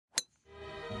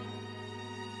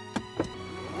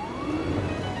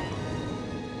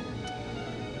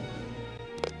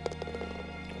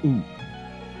Ooh.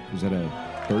 Was that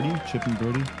a birdie? Chipping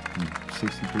birdie?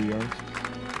 63 yards?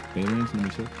 Baylands,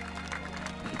 number 6.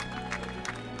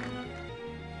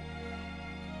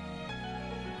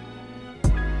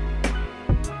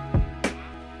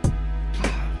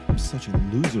 God, I'm such a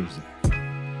loser, Zach.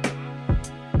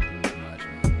 Too much,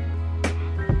 man.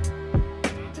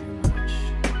 Too much.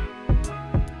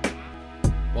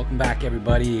 Welcome back,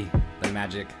 everybody. The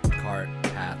Magic Cart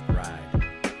Path Ride.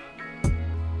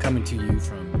 Coming to you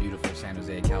from beautiful San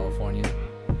Jose, California.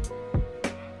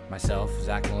 Myself,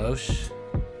 Zach Maloche.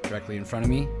 Directly in front of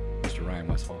me, Mr. Ryan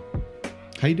Westfall.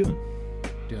 How you doing?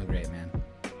 Doing great, man.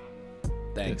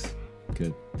 Thanks.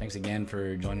 Good. Thanks again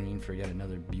for joining me for yet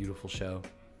another beautiful show.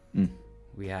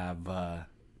 We have a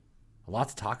lot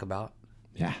to talk about.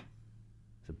 Yeah.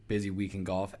 It's a busy week in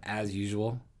golf, as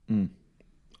usual.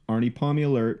 Arnie Palmy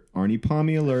alert. Arnie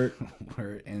Palmy alert.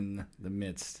 We're in the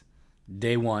midst.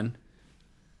 Day one.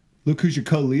 Look who's your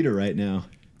co-leader right now.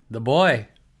 The boy.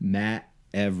 Matt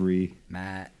Every.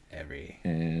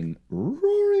 And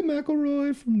Rory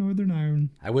McIlroy from Northern Ireland.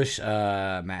 I wish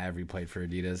Matt Every played for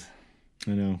Adidas.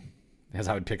 I know. Because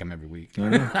I would pick him every week. I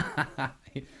know.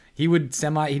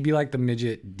 He'd be like the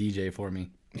midget DJ for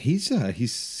me. He's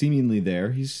seemingly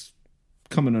there. He's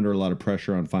coming under a lot of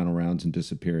pressure on final rounds and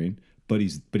disappearing. But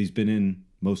he's been in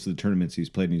most of the tournaments he's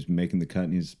played, and he's been making the cut,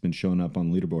 and he's been showing up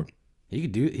on the leaderboard. He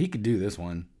could do this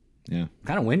one. Yeah.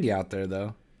 Kind of windy out there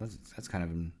though. That's kind of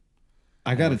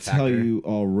I got to tell you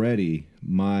already,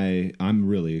 I'm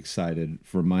really excited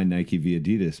for my Nike v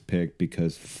Adidas pick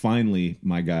because finally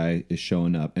my guy is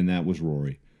showing up, and that was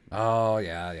Rory. Oh,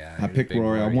 yeah. I picked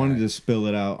Rory. I wanted to spill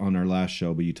it out on our last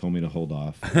show, but you told me to hold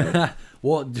off.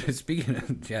 Well, speaking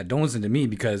of, don't listen to me,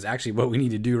 because actually what we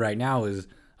need to do right now is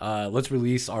let's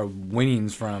release our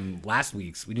winnings from last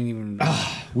week's. We didn't even...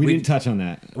 we didn't touch on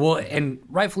that. Well, and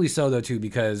rightfully so, though, too,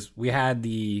 because we had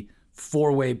the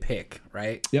 4-way pick,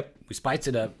 right? Yep. We spiced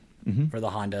it up for the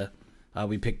Honda.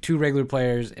 We picked 2 regular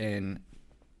players and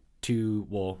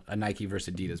a Nike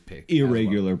versus Adidas pick.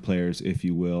 Irregular players, if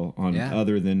you will, on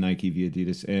other than Nike v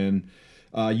Adidas. And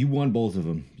you won both of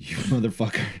them, you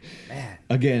motherfucker. Man.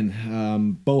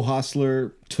 Again, Bo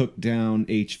Hostler took down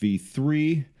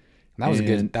HV3. That was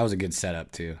a good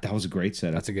setup too. That was a great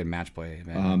setup. That's a good match play,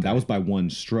 man. That was by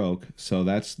 1 stroke, so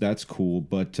that's cool.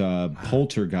 But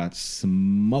Poulter got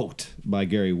smoked by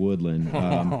Gary Woodland.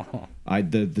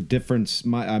 The difference,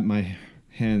 my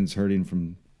hands hurting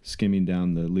from skimming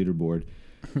down the leaderboard.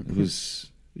 It was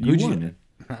you won it.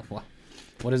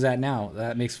 What is that now?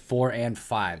 That makes 4 and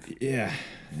 5. Yeah.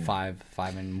 5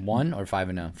 and 1 or 5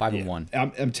 and 0? 5 and 1.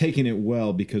 I'm taking it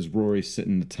well because Rory's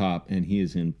sitting at the top and he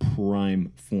is in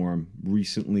prime form.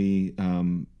 Recently,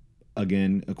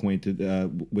 again, acquainted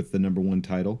with the number 1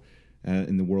 title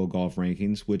in the world golf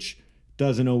rankings, which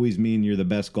doesn't always mean you're the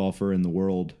best golfer in the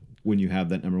world when you have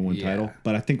that number 1 title.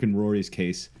 But I think in Rory's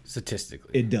case,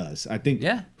 statistically, it does. I think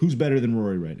who's better than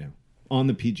Rory right now on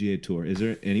the PGA Tour? Is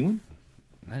there anyone?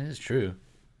 That is true.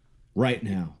 Right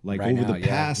now, the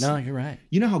past. No, you're right.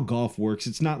 You know how golf works.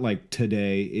 It's not like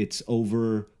today. It's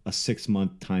over a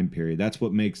 6-month time period. That's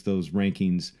what makes those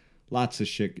rankings. Lots of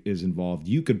shit is involved.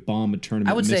 You could bomb a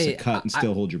tournament, miss a cut, and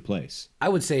still hold your place. I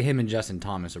would say him and Justin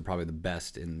Thomas are probably the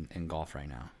best in golf right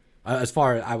now. As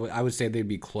far as I would say they'd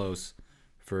be close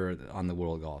on the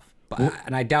world golf. But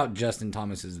and I doubt Justin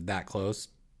Thomas is that close.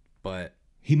 But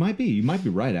he might be. You might be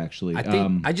right, actually. I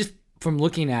think from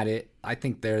looking at it, I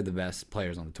think they're the best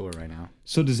players on the tour right now.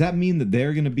 So does that mean that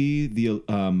they're going to be the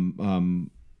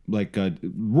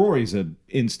Rory's an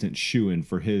instant shoo-in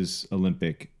for his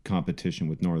Olympic competition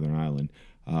with Northern Ireland?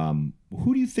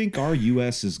 Who do you think are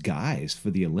U.S.'s guys for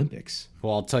the Olympics?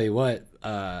 Well, I'll tell you what,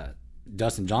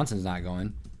 Dustin Johnson's not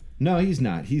going. No, he's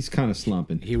not. He's kind of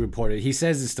slumping. He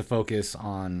says it's to focus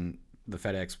on the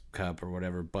FedEx Cup or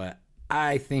whatever, but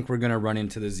I think we're going to run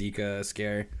into the Zika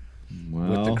scare.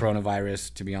 With the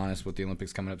coronavirus, to be honest, with the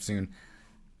Olympics coming up soon.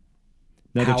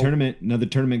 Another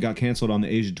tournament got canceled on the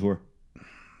Asia Tour.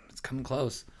 It's coming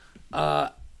close.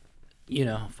 Fuck,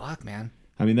 man.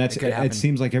 I mean, it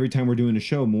seems like every time we're doing a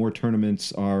show, more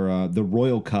tournaments are the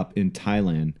Royal Cup in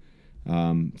Thailand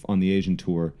on the Asian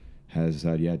Tour has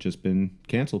just been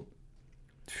canceled.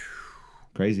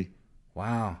 Crazy.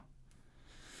 Wow.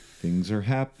 Things are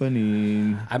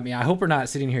happening. I mean, I hope we're not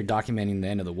sitting here documenting the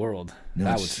end of the world. No,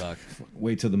 that would suck.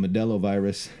 Wait till the Modelo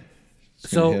virus.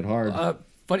 It's gonna hit hard.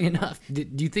 Funny enough, do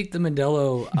you think the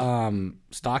Modelo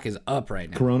stock is up right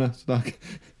now? Corona stock?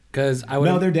 Because I would.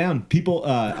 No, they're down. People,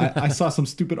 I saw some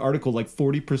stupid article like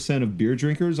 40% of beer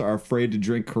drinkers are afraid to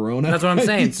drink Corona. That's what I'm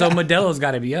saying. So Modelo's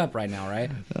got to be up right now, right?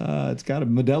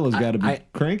 Modelo's got to be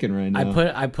cranking right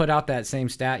now. I put out that same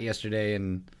stat yesterday,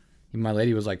 and my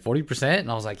lady was like 40%, and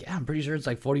I was like, yeah, I'm pretty sure it's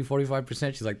like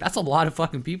 40-45%. She's like, that's a lot of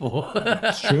fucking people.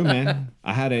 It's true, man.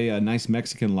 I had a nice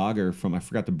Mexican lager from, I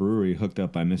forgot the brewery, hooked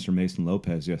up by Mr. Mason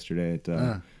Lopez yesterday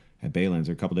at Baylands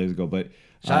a couple days ago. But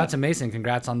shout out to Mason.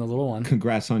 Congrats on the little one.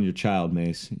 Congrats on your child,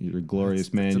 Mace. You're a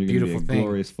glorious man. You're going to be a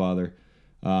glorious father.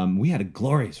 We had a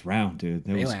glorious round, dude.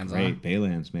 That was great. Huh?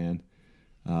 Baylands, man.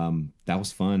 That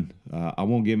was fun. I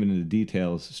won't give into the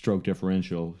details. Stroke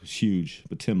differential was huge,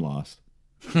 but Tim lost.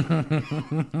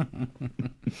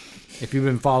 If you've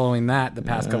been following that the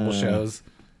past couple shows,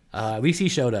 at least he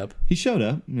showed up. He showed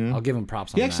up. Yeah. I'll give him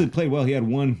props on that. He actually played well. He had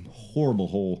one horrible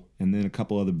hole and then a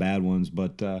couple other bad ones,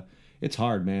 but it's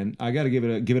hard, man. I got to give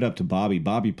it up to Bobby.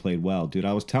 Bobby played well, dude.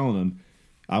 I was telling him,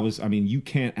 you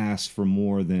can't ask for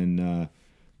more than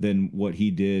what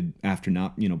he did after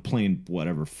not, playing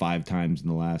 5 times in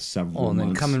the last several months. And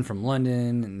then coming from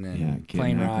London and then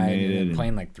plane ride and then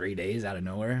playing like 3 days out of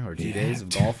nowhere or 2 days of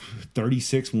golf.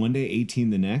 36 one day, 18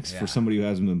 the next for somebody who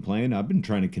hasn't been playing. I've been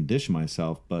trying to condition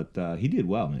myself, but he did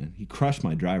well, man. He crushed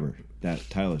my driver, that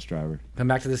Titleist driver. Come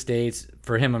back to the States.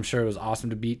 For him, I'm sure it was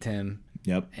awesome to beat Tim.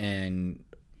 Yep. And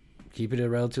keep it a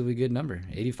relatively good number.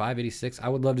 85, 86. I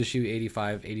would love to shoot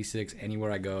 85, 86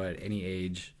 anywhere I go at any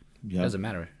age. Yep. It doesn't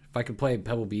matter. If I could play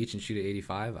Pebble Beach and shoot at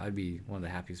 85, I'd be one of the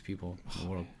happiest people in the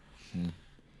world.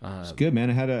 Yeah. It's good, man.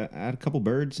 I had a couple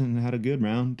birds and had a good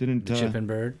round. Chip and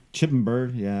bird. Chip and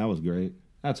bird, yeah, that was great.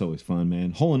 That's always fun,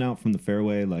 man. Holing out from the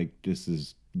fairway, this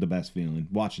is the best feeling.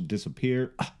 Watch it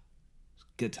disappear.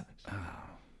 Good times.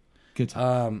 Good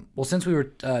times. Well, since we were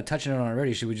touching on it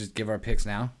already, should we just give our picks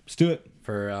now? Let's do it.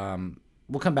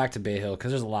 We'll come back to Bay Hill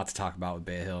because there's a lot to talk about with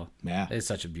Bay Hill. Yeah, it's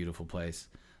such a beautiful place.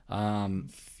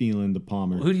 Feeling the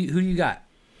Palmer. Who do you got?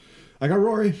 I got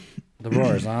Rory. The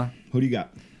Roars, huh? Who do you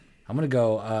got? I'm gonna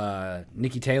go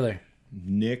Nicky Taylor.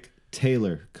 Nick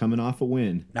Taylor coming off a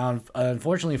win. Now,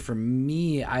 unfortunately for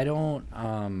me, I don't.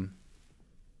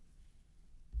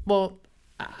 Well,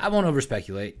 I won't over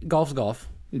speculate. Golf's golf,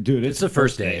 dude. It's the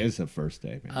first day. It's the first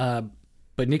day, man.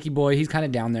 But Nicky boy, he's kind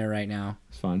of down there right now.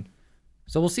 It's fun.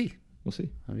 So we'll see.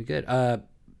 That'll be good.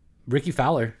 Rickie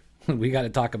Fowler. We got to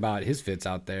talk about his fits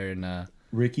out there. And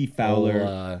Rickie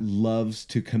Fowler loves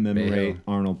to commemorate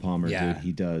Arnold Palmer. Yeah, dude,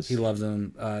 he does. He loves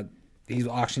them. He's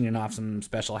auctioning off some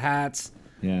special hats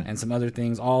and some other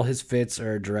things. All his fits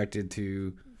are directed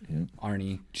to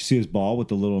Arnie. Did you see his ball with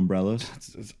the little umbrellas?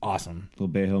 It's awesome. Little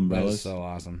Bay Hill umbrellas. That is so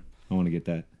awesome. I want to get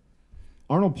that.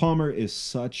 Arnold Palmer is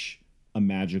such a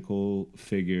magical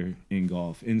figure in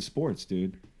golf, in sports,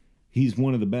 dude. He's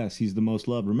one of the best. He's the most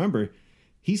loved. Remember,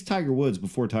 he's Tiger Woods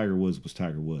before Tiger Woods was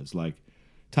Tiger Woods. Like,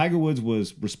 Tiger Woods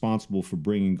was responsible for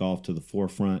bringing golf to the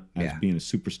forefront as being a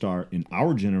superstar in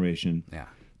our generation. Yeah.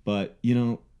 But,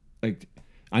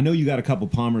 I know you got a couple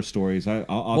Palmer stories.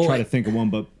 I'll try to think of one,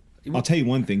 but I'll tell you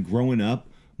one thing. Growing up,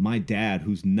 my dad,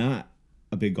 who's not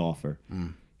a big golfer,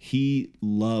 he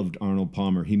loved Arnold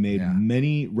Palmer. He made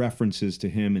many references to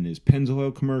him in his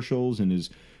Pennzoil commercials and his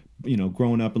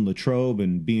growing up in Latrobe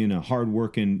and being a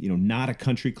hardworking, not a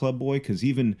country club boy, because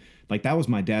even that was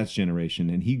my dad's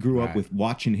generation, and he grew up with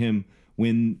watching him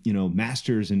win,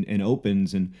 Masters and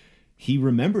Opens, and he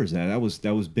remembers that.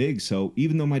 That was big. So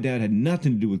even though my dad had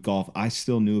nothing to do with golf, I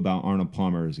still knew about Arnold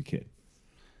Palmer as a kid.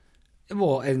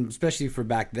 Well, and especially for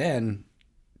back then,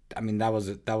 I mean, that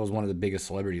was one of the biggest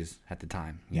celebrities at the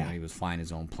time. You know, he was flying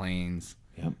his own planes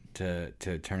to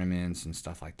tournaments and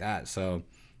stuff like that. So,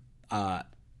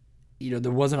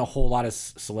 there wasn't a whole lot of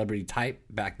celebrity type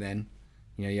back then.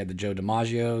 You had the Joe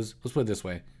DiMaggios. Let's put it this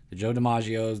way. The Joe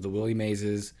DiMaggios, the Willie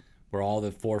Mazes were all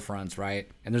the forefronts, right?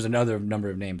 And there's another number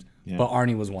of names. Yeah. But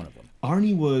Arnie was one of them.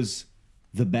 Arnie was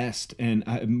the best.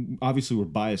 And obviously we're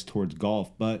biased towards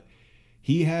golf. But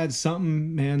he had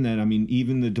something, man, that,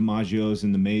 even the DiMaggios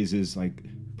and the Mazes,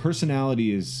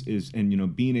 personality is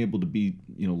and, being able to be,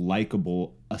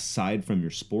 likable aside from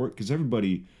your sport. Because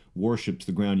everybody worships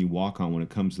the ground you walk on when it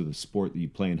comes to the sport that you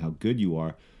play and how good you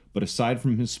are. But aside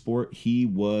from his sport, he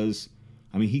was,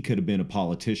 he could have been a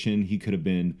politician. He could have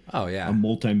been a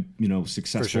multi,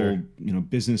 successful,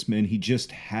 businessman. He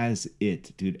just has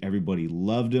it, dude. Everybody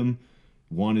loved him,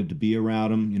 wanted to be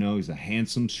around him. He's a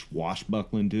handsome,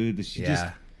 swashbuckling dude.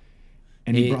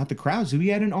 He brought the crowds. So he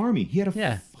had an army. He had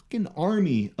a fucking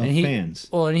army of fans.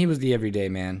 Well, and he was the everyday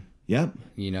man. Yep.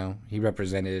 He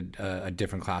represented a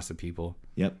different class of people.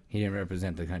 Yep. He didn't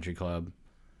represent the country club.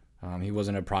 He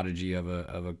wasn't a prodigy of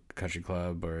a country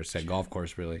club or a set golf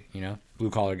course, really. Blue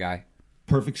collar guy.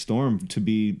 perfect storm to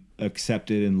be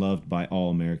accepted and loved by all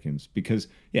Americans. Because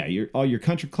all your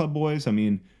country club boys, I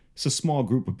mean, it's a small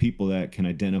group of people that can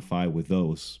identify with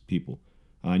those people,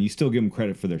 and you still give them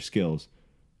credit for their skills.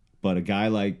 But a guy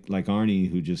like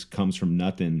Arnie, who just comes from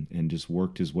nothing and just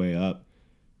worked his way up,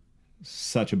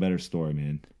 such a better story,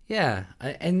 man. Yeah,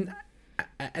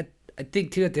 I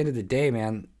think too, at the end of the day,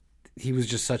 man, he was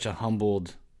just such a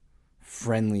humbled,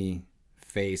 friendly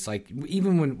face. Like,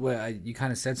 even when you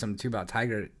kind of said something too about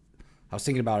Tiger, I was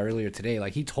thinking about earlier today.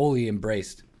 Like, he totally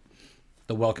embraced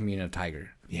the welcoming of Tiger.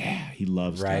 Yeah, he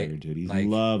loves Tiger, dude. He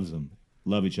loves him.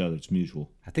 Love each other. It's mutual.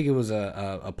 I think it was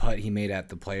a putt he made at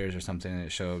the Players or something, and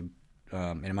it showed,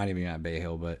 and it might even be at Bay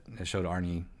Hill, but it showed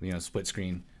Arnie, split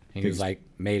screen. And he was like,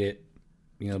 made it.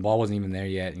 The ball wasn't even there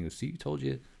yet. And he goes, see, told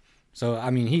you. So, I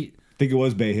mean, I think it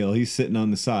was Bay Hill. He's sitting on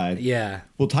the side. Yeah.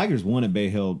 Well, Tiger's won at Bay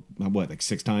Hill, like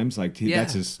 6 times? Like,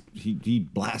 that's he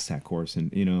blasts that course,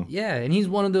 and, Yeah, and he's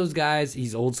one of those guys.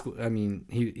 He's old school. I mean,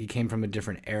 he came from a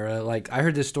different era. Like, I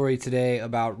heard this story today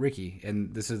about Rickie,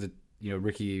 and this is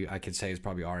Rickie, I could say, is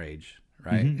probably our age,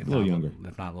 right? Mm-hmm. A little younger.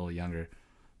 If not a little younger.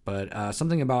 But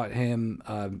something about him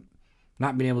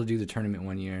not being able to do the tournament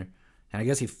one year, and I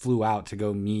guess he flew out to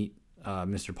go meet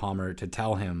Mr. Palmer to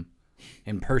tell him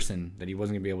in person that he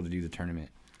wasn't going to be able to do the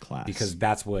tournament. Class. Because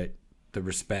that's what the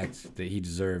respect that he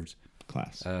deserved.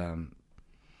 Class.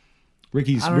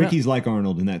 Rickie's like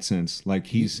Arnold in that sense. Like,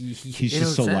 he's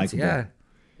just so likable.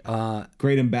 Yeah.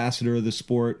 Great ambassador of the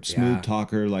sport, smooth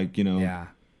talker, like, Yeah.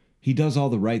 He does all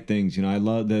the right things. I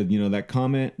love that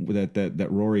comment that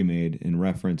Rory made in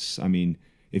reference. I mean,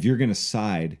 if you're going to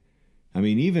side, I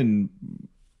mean, even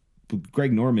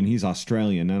Greg Norman, he's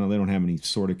Australian. I know they don't have any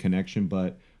sort of connection,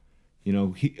 but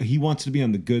he wants to be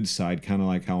on the good side, kind of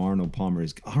like how Arnold Palmer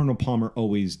is. Arnold Palmer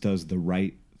always does the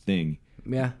right thing.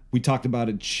 Yeah. We talked about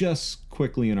it just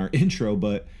quickly in our intro,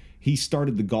 but he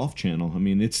started the Golf Channel. I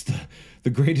mean, it's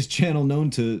the greatest channel known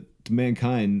to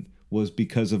mankind was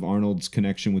because of Arnold's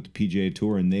connection with the PGA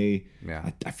Tour, and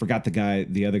I forgot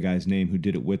the other guy's name who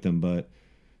did it with them, but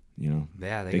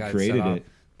they created it.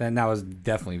 Then that was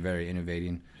definitely very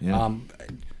innovating. Yeah.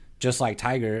 Just like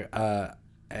Tiger,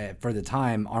 for the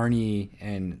time, Arnie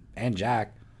and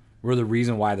Jack were the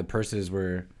reason why the purses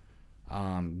were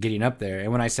getting up there.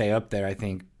 And when I say up there, I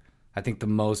think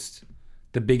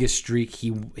the biggest streak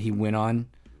he went on,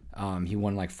 he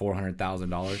won like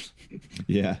 $400,000.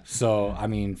 Yeah. So I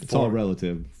mean, it's all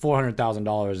relative.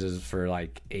 $400,000 is for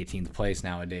like 18th place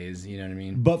nowadays. You know what I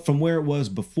mean? But from where it was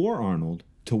before Arnold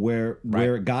to where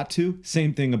it got to,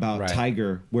 same thing about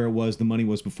Tiger. Where it was, the money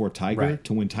was before Tiger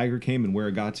to when Tiger came and where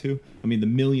it got to. I mean, the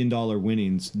 $1 million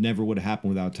winnings never would have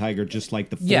happened without Tiger, just like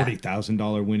the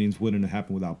 $40,000 winnings wouldn't have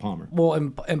happened without Palmer. Well,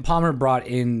 and Palmer brought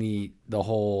in the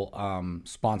whole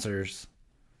sponsors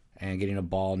and getting a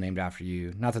ball named after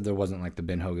you. Not that there wasn't like the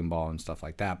Ben Hogan ball and stuff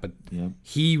like that, but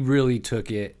he really took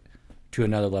it to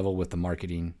another level with the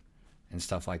marketing and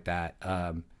stuff like that.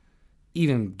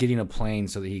 Even getting a plane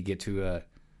so that he get to a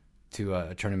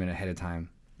tournament ahead of time,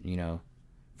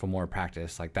 for more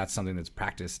practice. Like, that's something that's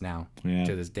practiced now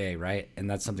to this day, right? And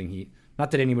that's something not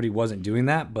that anybody wasn't doing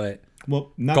that, but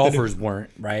golfers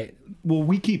weren't, right? Well,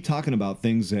 we keep talking about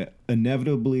things that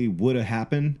inevitably would have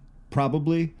happened,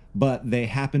 probably, but they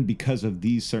happened because of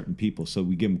these certain people, so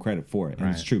we give them credit for it. And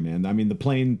it's true, man. I mean, the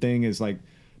plane thing is like,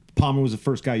 Palmer was the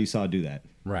first guy you saw do that.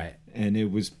 Right. And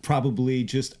it was probably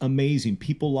just amazing.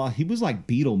 He was like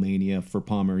Beatlemania for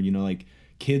Palmer, like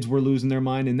kids were losing their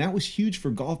mind. And that was huge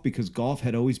for golf because golf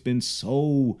had always been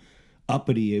so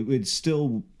uppity. It would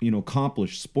still,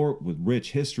 accomplished sport with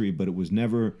rich history, but it was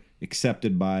never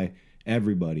accepted by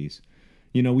everybody's.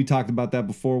 We talked about that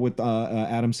before with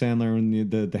Adam Sandler and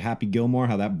the Happy Gilmore,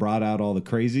 how that brought out all the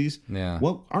crazies. Yeah.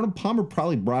 Well, Arnold Palmer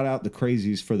probably brought out the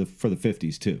crazies for the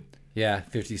 50s too. Yeah,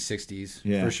 50s, 60s.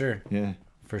 Yeah. For sure. Yeah.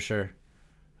 For sure.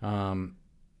 And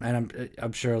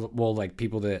I'm sure, well, like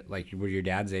people that like were your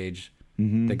dad's age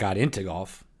that got into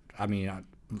golf. I mean,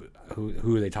 who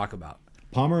do they talk about?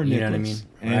 Palmer and you Nicklaus.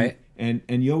 Know what I mean? Right.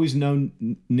 And you always know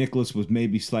Nicklaus was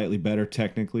maybe slightly better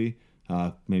technically,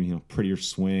 maybe prettier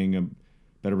swing,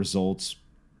 better results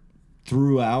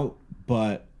throughout,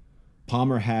 but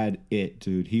Palmer had it,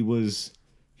 dude. He was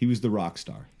the rock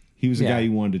star. He was the guy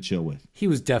you wanted to chill with. He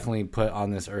was definitely put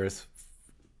on this earth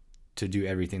to do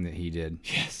everything that he did.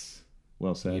 Yes.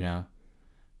 Well said.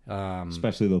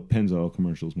 Especially the Pennzoil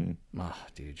commercials, man. Oh,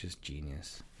 dude, just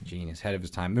genius. Ahead of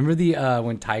his time. Remember the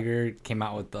when Tiger came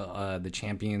out with the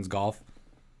Champions Golf?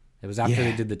 It was after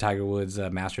they did the Tiger Woods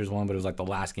Masters one, but it was like the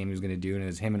last game he was going to do, and it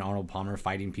was him and Arnold Palmer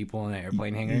fighting people in an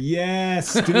airplane hangar.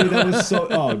 Yes, dude, that was so...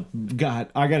 Oh, God,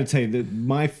 I got to tell you,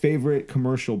 my favorite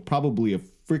commercial probably of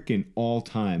freaking all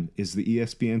time is the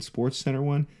ESPN Sports Center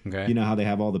one. Okay. You know how they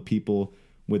have all the people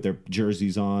with their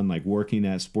jerseys on, like working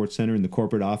at Sports Center in the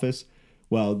corporate office?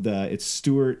 Well, it's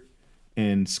Stewart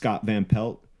and Scott Van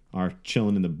Pelt are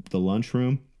chilling in the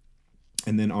lunchroom.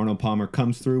 And then Arnold Palmer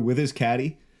comes through with his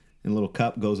caddy and a little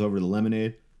cup, goes over to the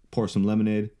lemonade, pours some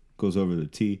lemonade, goes over to the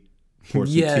tea, pours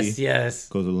some tea, yes.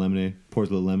 goes to the lemonade, pours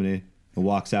a little lemonade, and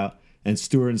walks out. And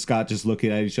Stewart and Scott just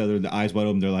looking at each other, the eyes wide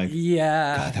open. They're like,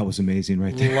 yeah. God, that was amazing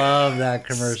right there. Love that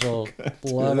commercial.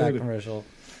 Love that commercial.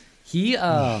 He, you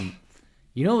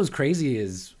know what was crazy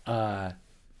is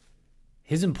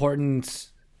his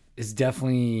importance is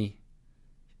definitely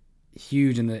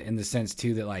huge in the sense,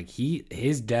 too, that, like,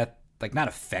 his death, like, not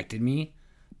affected me,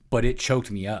 but it choked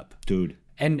me up. Dude.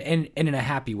 And in a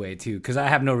happy way, too, because I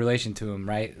have no relation to him,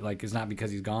 right? Like, it's not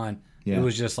because he's gone. Yeah. It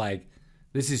was just like,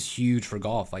 this is huge for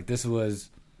golf. Like, it's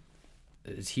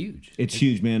huge. It's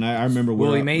huge, man. I remember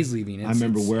where Willie Mays leaving. I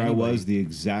remember where I was, the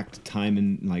exact time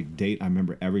and like date. I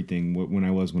remember everything. When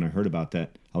I heard about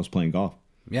that, I was playing golf.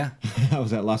 Yeah. I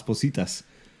was at Las Positas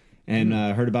and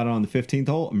heard about it on the 15th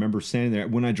hole. I remember standing there.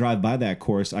 When I drive by that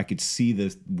course, I could see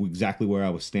exactly where I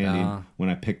was standing when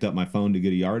I picked up my phone to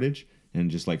get a yardage and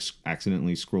just like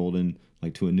accidentally scrolled in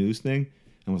like to a news thing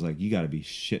and was like, you got to be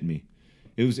shitting me.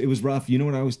 It was rough. You know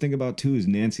what I was thinking about too is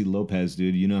Nancy Lopez,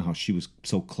 dude. You know how she was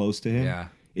so close to him? Yeah.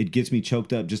 It gets me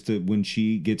choked up just when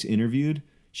she gets interviewed,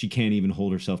 she can't even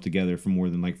hold herself together for more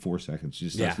than like 4 seconds. She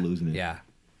just starts losing it. Yeah.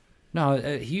 No,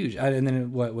 huge. And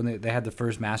then when they had the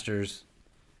first Masters,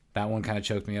 that one kind of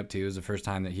choked me up too. It was the first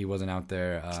time that he wasn't out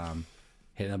there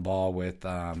hitting the ball with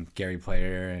Gary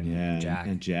Player and Jack.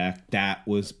 And Jack. That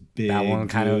was big. That one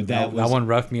that one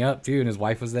roughed me up too, and his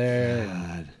wife was there.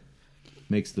 God.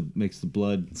 Makes the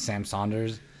blood. Sam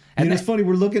Saunders. And it's funny,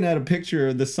 we're looking at a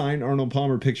picture, the signed Arnold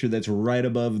Palmer picture that's right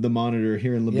above the monitor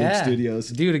here in LeBook Studios.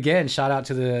 Dude, again, shout out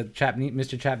to the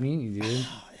Mr. Chapnini, dude.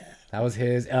 Oh, yeah. That was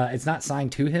his. It's not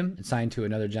signed to him. It's signed to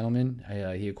another gentleman.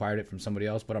 He acquired it from somebody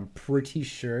else, but I'm pretty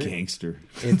sure. Gangster.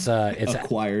 It's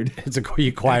acquired. He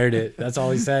acquired it. That's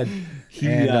all he said.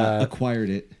 He acquired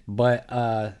it. But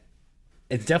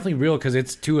it's definitely real because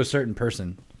it's to a certain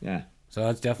person. Yeah. So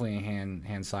that's definitely a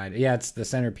hand signed. Yeah, it's the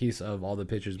centerpiece of all the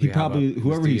pictures we have.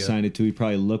 Whoever he signed it to, he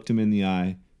probably looked him in the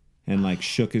eye and like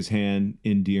shook his hand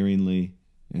endearingly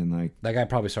and like that guy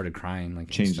probably started crying, like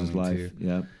changed his life.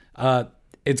 Too. Yeah.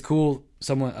 It's cool.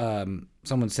 Someone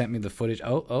sent me the footage.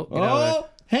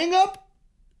 Hang up.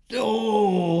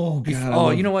 Oh, God. Oh,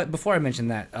 you know what? Before I mention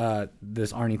that,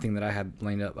 this Arnie thing that I had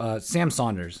lined up, Sam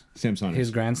Saunders,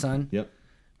 his grandson. Yep.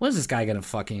 When is this guy gonna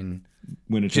fucking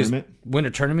win a tournament? Win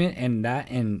a tournament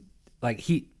and like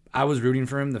I was rooting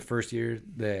for him the first year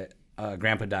that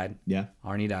Grandpa died. Yeah.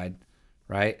 Arnie died,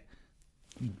 right?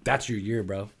 That's your year,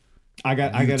 bro. I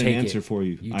got an answer for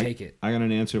you. Take it. I got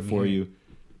an answer for you,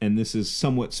 and this is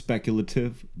somewhat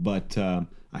speculative, but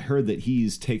I heard that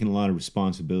he's taken a lot of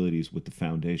responsibilities with the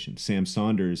foundation. Sam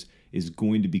Saunders is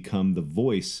going to become the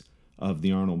voice of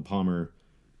the Arnold Palmer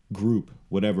group,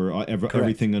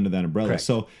 everything under that umbrella. Correct.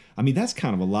 So, I mean, that's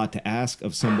kind of a lot to ask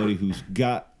of somebody who's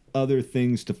got other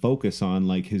things to focus on,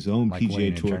 like his own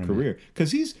PGA Tour career.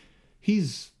 Because he's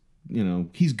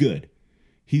good.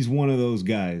 He's one of those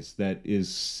guys that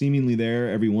is seemingly there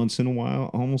every once in a while,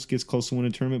 almost gets close to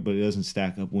winning a tournament, but he doesn't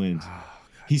stack up wins. Oh, God,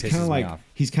 he's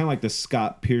kind of like the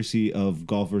Scott Piercy of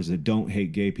golfers that don't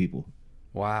hate gay people.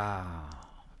 Wow.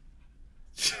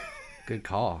 Good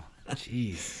call.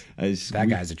 Jeez, that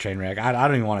guy's a train wreck. I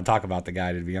don't even want to talk about the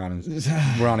guy, to be honest.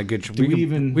 We're on a good.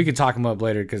 We could talk him up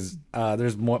later because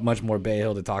there's much more Bay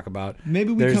Hill to talk about.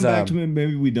 Maybe we come back to him.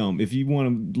 Maybe we don't. If you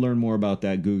want to learn more about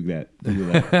that, Google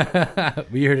that.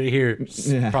 We heard it here,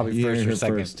 probably first or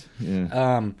second. First.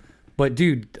 Yeah. But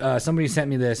dude, somebody sent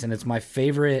me this, and it's my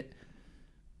favorite.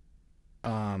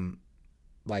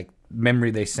 Like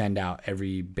memory they send out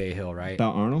every Bay Hill, right?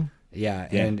 About Arnold. Yeah,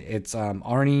 and it's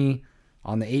Arnie.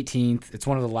 On the 18th, it's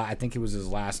one of the I think it was his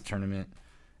last tournament,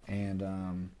 and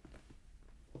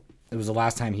it was the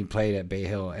last time he played at Bay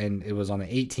Hill, and it was on the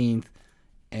 18th,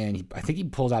 and I think he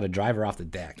pulls out a driver off the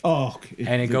deck. Oh,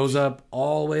 and it goes up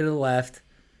all the way to the left,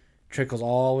 trickles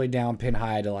all the way down pin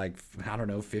high to like, I don't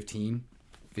know, 15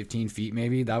 feet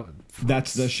maybe.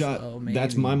 That's the shot. So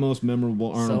that's my most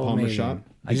memorable Arnold Palmer shot.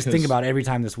 I just think about it every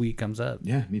time this week comes up.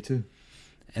 Yeah, me too.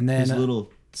 And then his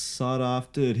little sawed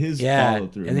off, dude. His follow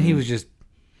through. And then he was just,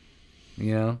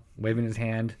 waving his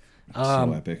hand.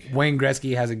 So epic. Wayne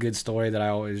Gretzky has a good story that I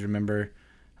always remember.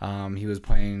 He was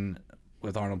playing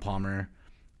with Arnold Palmer,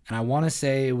 and I want to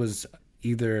say it was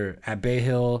either at Bay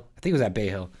Hill. I think it was at Bay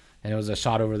Hill, and it was a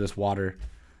shot over this water.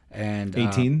 And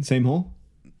 18, same hole.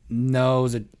 No, it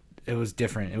was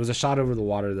different. It was a shot over the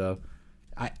water though.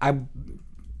 I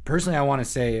personally I want to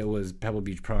say it was Pebble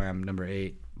Beach Pro-Am number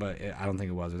 8, but I don't think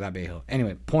it was. It was at Bay Hill.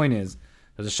 Anyway, point is,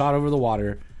 there's a shot over the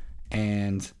water,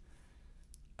 and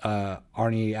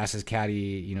Arnie asks his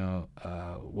caddy,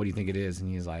 what do you think it is?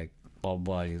 And he's like, blah,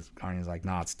 blah. Arnie's like,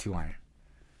 nah, it's 2-iron.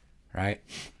 Right?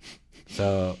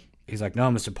 So he's like, no,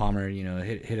 Mr. Palmer,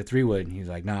 hit a 3-wood. And he's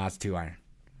like, nah, it's 2-iron.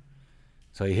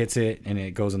 So he hits it, and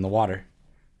it goes in the water.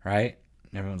 Right?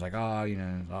 And everyone's like,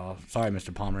 oh, sorry,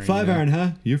 Mr. Palmer. 5-iron,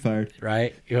 huh? You're fired.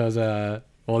 Right? He goes,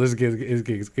 well, this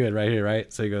gig's good right here,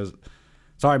 right? So he goes,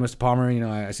 sorry, Mr. Palmer,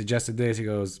 I suggested this. He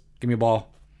goes, give me a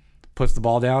ball. Puts the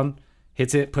ball down,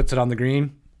 hits it, puts it on the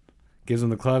green, gives him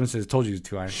the club and says, told you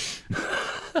it was 2-iron.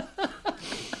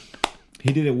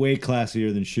 He did it way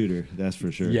classier than Shooter, that's for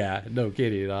sure. Yeah, no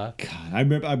kidding, huh? God, I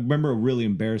remember a really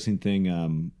embarrassing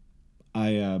thing.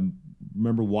 I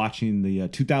remember watching the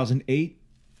 2008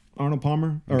 Arnold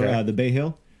Palmer, or the Bay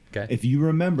Hill. Okay. If you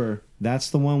remember, that's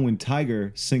the one when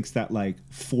Tiger sinks that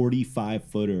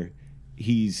 45-footer.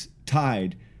 He's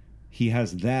tied. He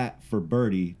has that for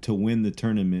birdie to win the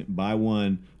tournament by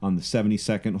 1 on the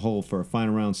 72nd hole for a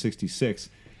final round 66.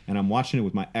 And I'm watching it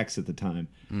with my ex at the time.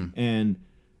 And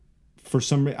for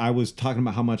some reason, I was talking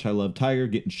about how much I love Tiger,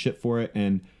 getting shit for it.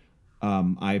 And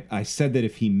I said that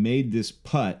if he made this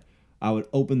putt, I would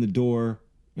open the door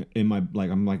in my,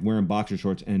 I'm wearing boxer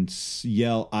shorts and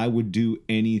yell, I would do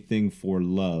anything for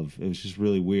love. It was just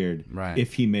really weird. Right.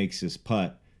 If he makes this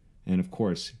putt. And of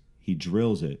course, he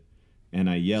drills it. And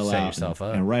I yell Set out, yourself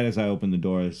up. and right as I open the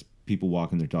door, there's people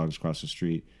walking their dogs across the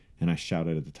street, and I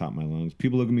shouted at the top of my lungs.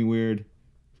 People look at me weird.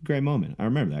 It's a great moment. I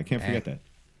remember that. I can't forget that.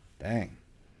 Dang.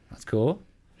 That's cool.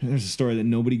 There's a story that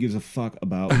nobody gives a fuck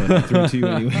about, but I threw it to you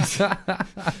anyways.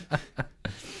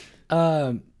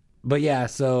 But yeah,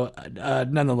 so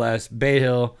nonetheless, Bay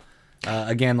Hill,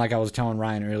 again, like I was telling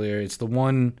Ryan earlier, it's the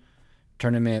one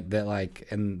tournament that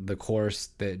in the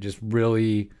course that just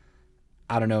really,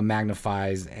 I don't know,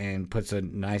 magnifies and puts a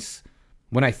nice.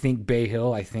 When I think Bay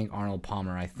Hill, I think Arnold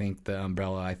Palmer. I think the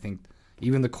umbrella. I think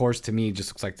even the course to me just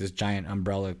looks like this giant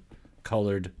umbrella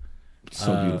colored.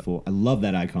 So beautiful. I love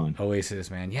that icon.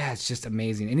 Oasis, man. Yeah, it's just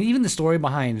amazing. And even the story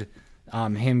behind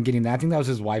him getting that. I think that was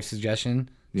his wife's suggestion.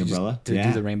 The umbrella? To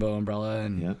do the rainbow umbrella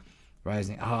and Yep.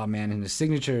 rising. Oh, man. And the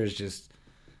signature is just,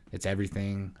 it's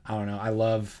everything. I don't know. I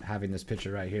love having this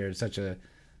picture right here. It's such a,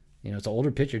 it's an older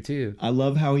picture too. I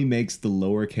love how he makes the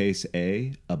lowercase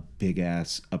a big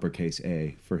ass uppercase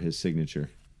A for his signature.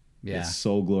 Yeah. It's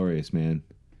so glorious, man.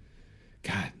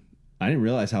 God, I didn't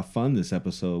realize how fun this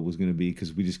episode was going to be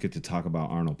because we just get to talk about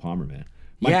Arnold Palmer, man.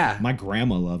 My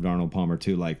grandma loved Arnold Palmer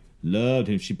too. Loved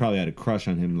him. She probably had a crush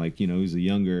on him. He was a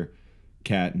younger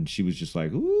cat, and she was just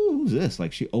like, "Ooh, who's this?"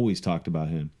 She always talked about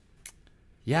him.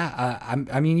 Yeah,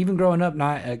 I mean, even growing up,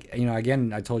 not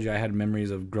again, I told you I had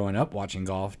memories of growing up watching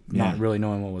golf, not really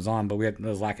knowing what was on, but there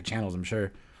was lack of channels, I'm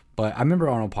sure. But I remember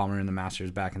Arnold Palmer in the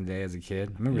Masters back in the day as a kid.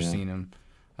 I remember seeing him.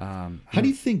 How do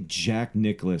you think Jack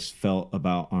Nicklaus felt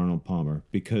about Arnold Palmer?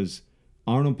 Because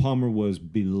Arnold Palmer was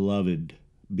beloved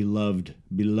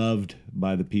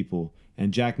by the people,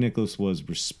 and Jack Nicklaus was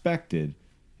respected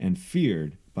and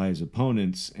feared by his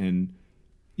opponents, and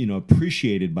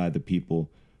appreciated by the people.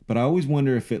 But I always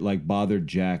wonder if it bothered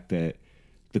Jack that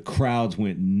the crowds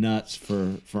went nuts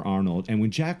for Arnold. And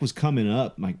when Jack was coming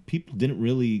up, people didn't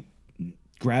really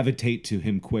gravitate to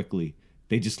him quickly.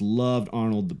 They just loved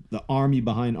Arnold, the army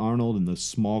behind Arnold and the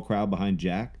small crowd behind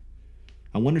Jack.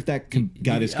 I wonder if that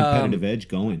got his competitive edge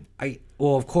going.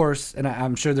 Well, of course, and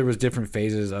I'm sure there was different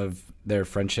phases of their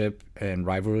friendship and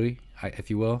rivalry, if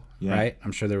you will, right?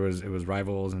 I'm sure it was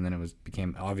rivals, and then it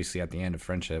became obviously at the end of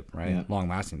friendship, right? Long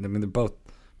lasting. I mean, they're both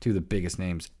two of the biggest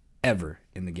names ever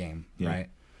in the game, right?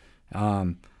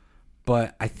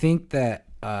 But I think that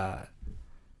I'll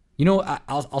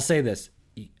say this.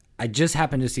 I just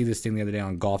happened to see this thing the other day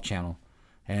on Golf Channel,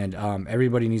 and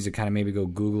everybody needs to kind of maybe go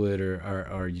Google it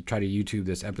or you try to YouTube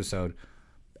this episode,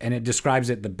 and it describes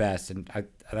it the best. And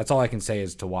that's all I can say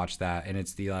is to watch that. And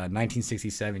it's the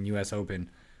 1967 U.S.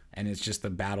 Open, and it's just the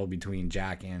battle between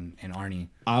Jack and Arnie.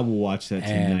 I will watch that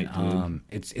tonight, dude.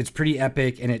 It's pretty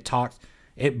epic, and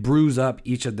it brews up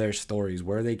each of their stories,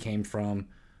 where they came from,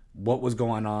 what was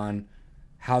going on,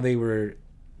 how they were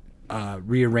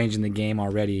rearranging the game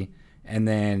already. And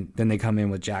then they come in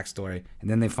with Jack's story, and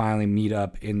then they finally meet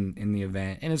up in the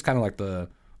event, and it's kind of like the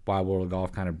Wild World of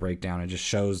Golf kind of breakdown. It just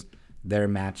shows their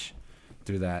match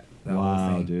through that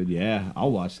whole thing. Dude, yeah,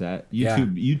 I'll watch that.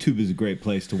 YouTube is a great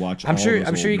place to watch. I'm sure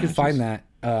you can find that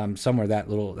somewhere. That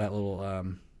little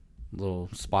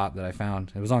spot that I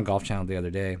found. It was on Golf Channel the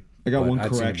other day. I got one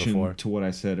correction to what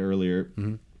I said earlier.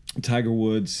 Mm-hmm. Tiger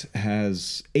Woods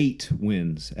has 8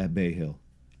 wins at Bay Hill.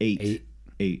 8.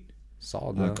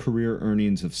 Solid. Career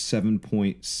earnings of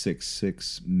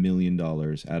 $7.66 million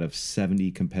out of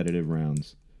 70 competitive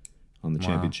rounds on the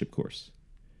championship course.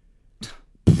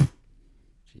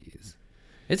 Jeez.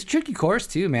 It's a tricky course,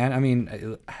 too, man. I mean,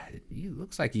 it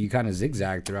looks like you kind of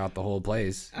zigzag throughout the whole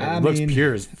place. It looks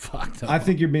pure as fuck, though. I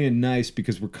think you're being nice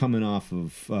because we're coming off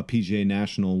of PGA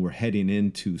National. We're heading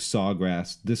into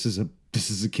Sawgrass. This is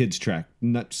a kid's track.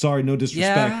 No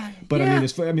disrespect, but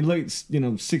I mean, like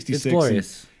 66. It's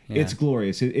glorious. It's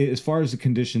glorious. As far as the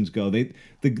conditions go,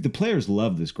 the players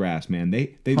love this grass, man.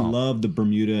 They love the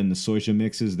Bermuda and the Soja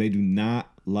mixes. They do not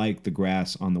like the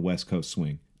grass on the West Coast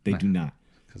swing. They do not.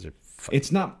 Because they're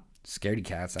it's not scaredy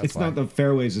cats. It's not the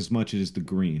fairways as much as the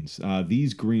greens.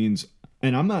 These greens,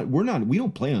 and we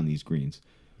don't play on these greens.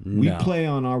 We play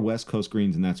on our West Coast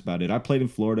greens, and that's about it. I played in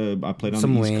Florida. I played on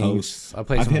the East Coast. I've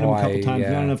hit them a couple times.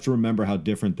 Not enough to remember how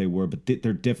different they were, but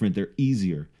they're different. They're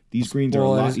easier. These greens are a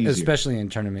lot easier. Especially in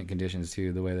tournament conditions,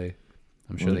 too, the way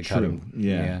I'm sure they cut them.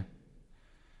 Yeah.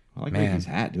 I like Rickie's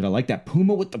hat, dude. I like that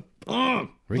Puma with the...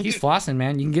 Rickie's flossing,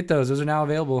 man. You can get those. Those are now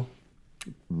available.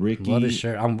 Rickie... Love his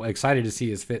shirt. I'm excited to see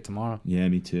his fit tomorrow. Yeah,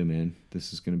 me too, man.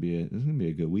 This is gonna be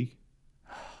a good week.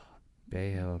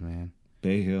 Bay Hill, man.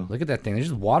 Bay Hill. Look at that thing. There's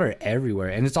just water everywhere,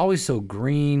 and it's always so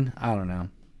green. I don't know.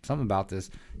 Something about this.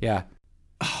 Yeah.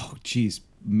 Oh, jeez.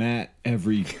 Matt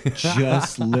Every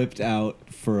just lipped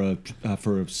out for a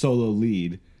solo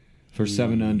lead for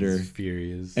 7 under.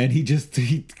 Furious. And he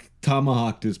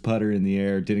tomahawked his putter in the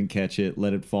air, didn't catch it,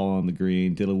 let it fall on the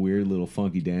green, did a weird little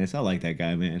funky dance. I like that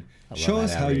guy, man. Show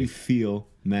us how you feel,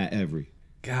 Matt Every.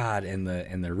 God, and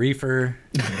the reefer,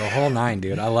 the whole 9,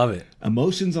 dude. I love it.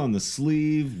 Emotions on the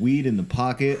sleeve, weed in the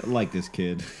pocket. I like this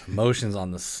kid. Emotions on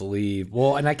the sleeve.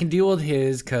 Well, and I can deal with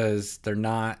his because they're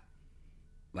not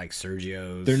like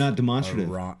Sergio's. They're not demonstrative.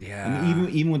 Yeah. I mean,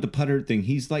 even with the putter thing,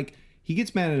 he's like, he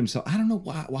gets mad at himself. I don't know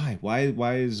why.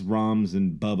 Why is Rom's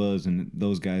and Bubba's and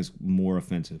those guys more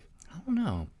offensive? I don't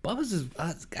know. Bubba's is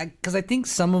because I think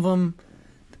some of them.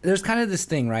 There's kind of this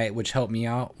thing, right, which helped me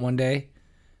out one day.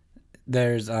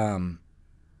 There's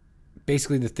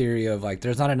basically the theory of like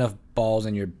there's not enough balls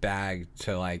in your bag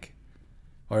to like,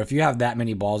 or if you have that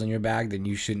many balls in your bag, then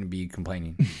you shouldn't be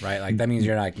complaining, right? Like that means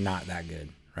you're like not that good,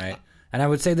 right? And I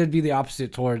would say that'd be the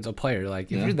opposite towards a player.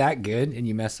 Like if you're that good and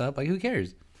you mess up, like who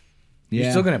cares? Yeah.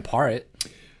 You're still gonna par it.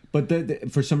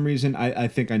 But for some reason, I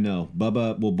think I know.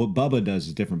 Bubba, well, what Bubba does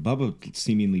is different. Bubba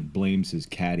seemingly blames his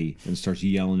caddy and starts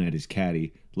yelling at his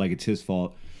caddy like it's his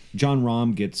fault. John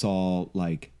Rahm gets all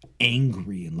like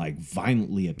angry and like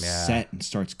violently upset and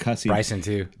starts cussing. Bryson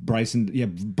too.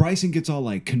 Bryson gets all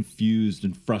like confused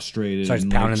and frustrated. Starts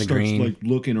and pounding like, the green. Like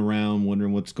looking around,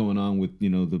 wondering what's going on with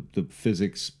the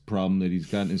physics problem that he's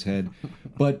got in his head.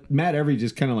 But Matt Every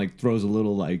just kind of like throws a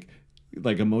little like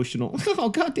emotional. Oh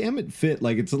god damn it! Fit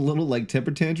like it's a little like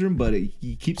temper tantrum, but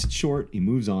he keeps it short. He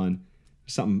moves on.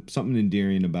 Something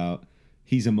endearing about.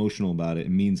 He's emotional about it.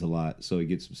 It means a lot, so he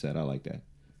gets upset. I like that.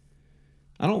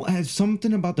 I don't have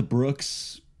something about the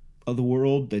Brooks of the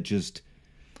world that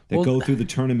go through the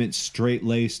tournament straight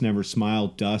lace, never smile,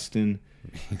 dusting.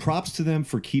 Props to them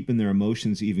for keeping their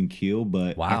emotions even keel,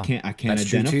 but I can't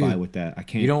That's identify with that. I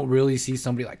can't. You don't really see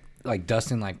somebody like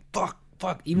Dustin like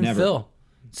fuck even Never. Phil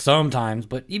sometimes,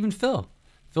 but even Phil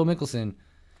Mickelson.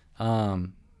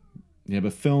 Yeah,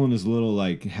 but Phil and his little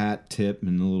like hat tip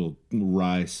and a little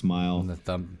wry smile, and the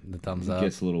thumbs up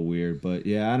gets a little weird. But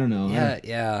yeah, I don't know.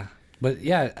 Yeah. But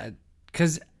yeah,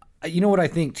 because you know what I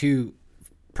think too,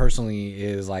 personally,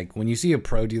 is like when you see a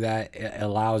pro do that, it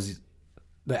allows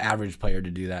the average player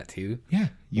to do that too. Yeah,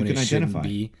 you can identify.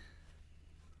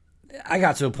 I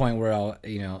got to a point where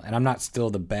and I'm not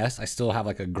still the best. I still have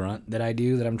like a grunt that I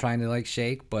do that I'm trying to like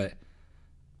shake, but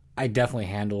I definitely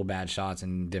handle bad shots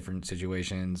in different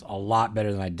situations a lot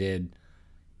better than I did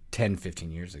 10,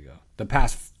 15 years ago. The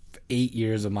past 8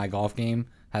 years of my golf game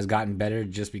has gotten better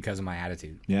just because of my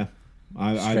attitude. Yeah.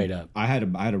 Straight up. I had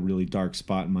a really dark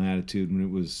spot in my attitude when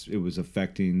it was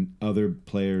affecting other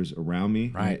players around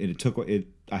me. Right. And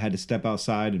I had to step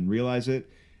outside and realize it,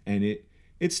 and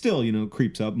it still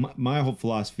creeps up. My whole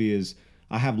philosophy is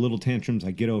I have little tantrums,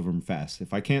 I get over them fast.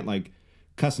 If I can't like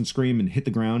cuss and scream and hit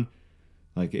the ground,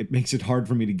 like it makes it hard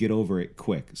for me to get over it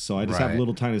quick. So I just have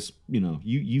little tiny,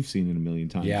 you've seen it a million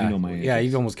times. Yeah, you know my yeah,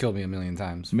 you've almost killed me a million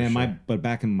times. Man, sure. But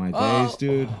back in my days,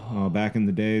 dude. Back in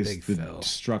the days, the Phil.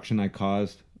 destruction I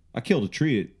caused. I killed a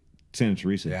tree at Santa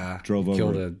Teresa. Yeah, drove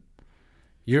over.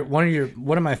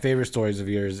 One of my favorite stories of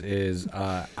yours is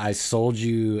I sold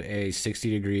you a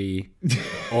 60-degree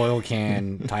oil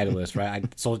can Titleist, right? I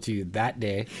sold it to you that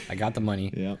day. I got the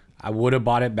money. Yep. I would have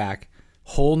bought it back.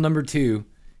 Hole number 2,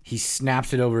 he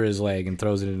snaps it over his leg and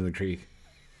throws it into the creek.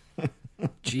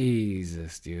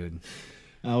 Jesus, dude.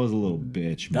 I was a little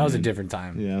bitch, man. That was a different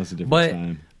time. Yeah, that was a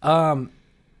different time.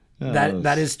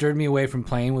 That has stirred me away from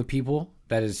playing with people.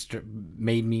 That has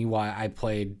made me why I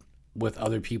played with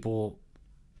other people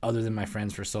other than my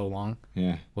friends for so long.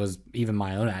 Yeah. Was even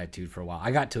my own attitude for a while. I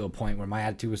got to a point where my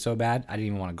attitude was so bad, I didn't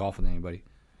even want to golf with anybody.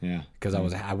 Yeah. Because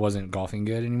I wasn't golfing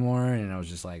good anymore, and I was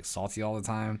just like salty all the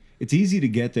time. It's easy to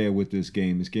get there with this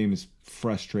game. This game is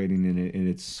frustrating, and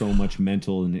it's so much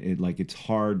mental, and it's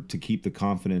hard to keep the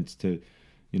confidence to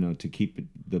keep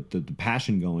the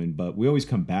passion going. But we always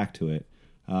come back to it.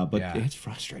 It's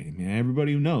frustrating, man.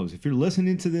 Everybody who knows, if you're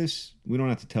listening to this, we don't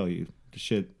have to tell you. The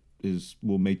shit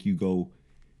will make you go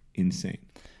insane.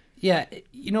 Yeah,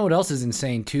 you know what else is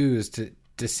insane too is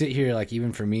to sit here, like,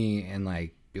 even for me, and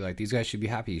like be like, these guys should be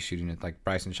happy shooting it. Like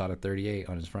Bryson shot a 38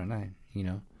 on his front nine,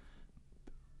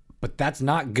 but that's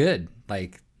not good.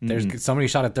 Like there's somebody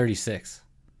shot a 36.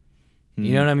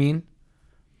 You know what I mean?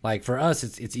 Like for us,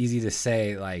 it's easy to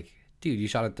say like, dude, you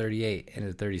shot a 38 and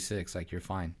a 36, like you're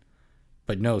fine.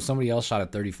 But no, somebody else shot a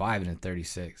 35 and a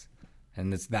 36.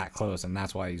 And it's that close, and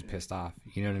that's why he's pissed off.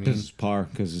 You know what I mean? This is par,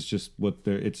 because it's just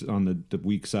it's on the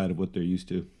weak side of what they're used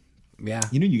to. Yeah.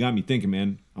 You got me thinking,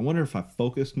 man. I wonder if I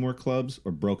focused more clubs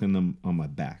or broken them on my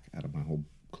back out of my whole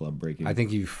club breaking. I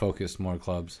think you focused more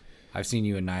clubs. I've seen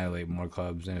you annihilate more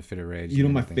clubs in a fit of rage.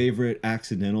 My favorite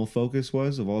accidental focus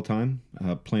was of all time?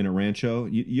 Playing a Rancho.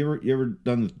 You ever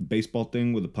done the baseball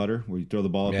thing with a putter where you throw the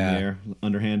ball up in the air,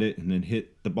 underhand it, and then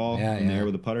hit the ball in the air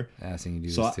with a putter? Yeah, I've seen you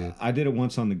do this too. I did it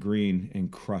once on the green and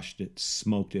crushed it,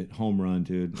 smoked it, home run,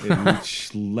 dude. It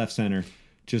reached left center,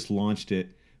 just launched it.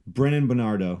 Brennan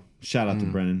Bernardo, shout out to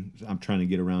Brennan. I'm trying to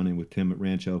get around in with him at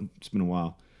Rancho. It's been a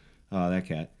while. That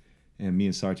cat. And me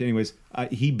and Sarge. Anyways,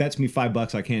 he bets me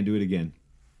 $5 I can't do it again.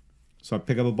 So I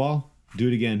pick up a ball, do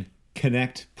it again,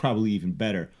 connect, probably even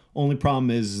better. Only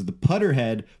problem is the putter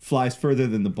head flies further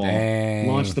than the ball. Dang.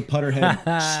 Launch the putter head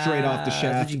straight off the shaft.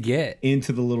 That's what you get.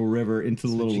 Into the little river, into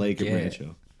the little lake at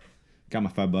Rancho. Got my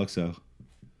 $5 though.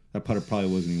 That putter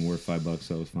probably wasn't even worth $5,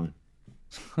 so it was fine.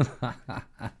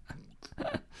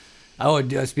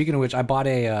 Speaking of which, I bought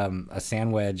a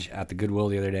sand wedge at the Goodwill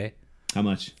the other day. How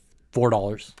much?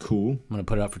 $4. Cool. I'm gonna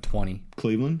put it up for $20.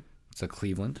 Cleveland? It's a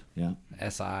Cleveland. Yeah.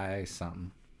 SI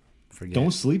something. Forget.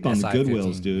 Don't sleep on the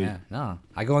Goodwills, dude. Yeah. No.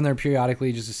 I go in there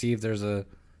periodically just to see if there's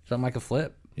something I could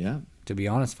flip. Yeah. To be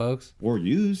honest, folks. Or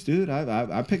used, dude.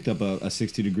 I picked up a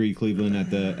 60-degree Cleveland at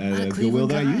a Goodwill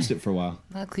that I used it for a while.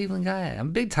 Not a Cleveland guy. I'm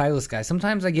a big Titleist guy.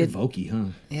 Sometimes I get Vokey,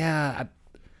 huh? Yeah.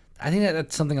 I think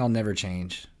that's something I'll never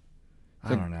change.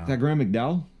 I don't know. Is that Graham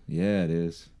McDowell? Yeah, it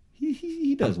is.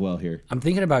 He does well here. I'm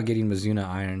thinking about getting Mizuno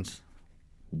irons.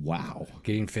 Wow.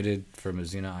 Getting fitted for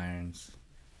Mizuno irons.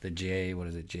 The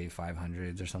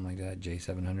J500s or something like that.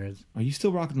 J700s. Are you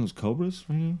still rocking those Cobras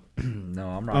right now? No,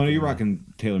 I'm rocking. Oh, you're rocking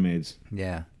TaylorMades.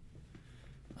 Yeah.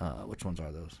 Which ones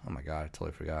are those? Oh my god, I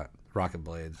totally forgot. Rocket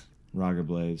Blades. Rocket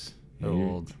Blades. They're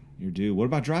old. You're due. What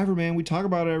about Driver, man? We talk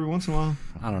about it every once in a while.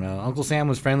 I don't know. Uncle Sam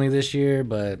was friendly this year,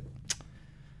 but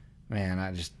man,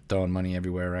 I just throwing money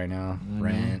everywhere right now.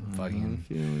 Rent, fucking.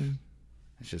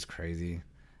 It's just crazy.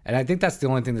 And I think that's the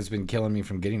only thing that's been killing me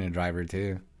from getting a driver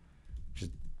too.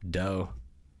 Just dough.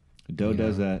 Dough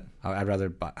does that. I'd rather,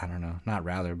 but I don't know. Not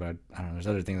rather, but I don't know. There's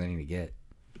other things I need to get,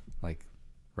 like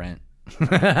rent.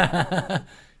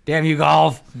 Damn you,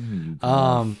 golf.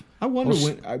 I wonder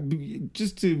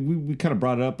we kind of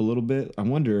brought it up a little bit. I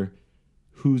wonder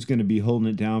who's going to be holding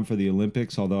it down for the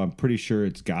Olympics. Although I'm pretty sure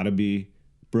it's got to be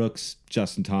Brooks,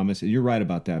 Justin Thomas. You're right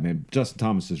about that, man. Justin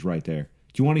Thomas is right there.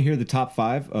 Do you want to hear the top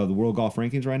 5 of the World Golf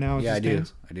Rankings right now? Yeah, I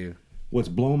do. What's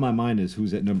blowing my mind is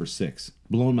who's at number 6.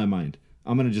 Blowing my mind.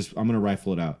 I'm gonna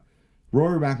rifle it out.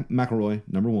 Rory McIlroy,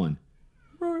 number 1.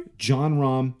 Rory. John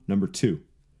Rahm, number 2.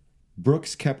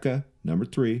 Brooks Koepka, number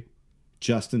 3.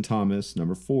 Justin Thomas,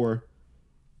 number 4.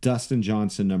 Dustin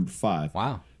Johnson, number 5.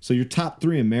 Wow. So your top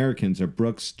 3 Americans are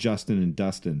Brooks, Justin, and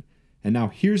Dustin. And now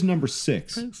here's number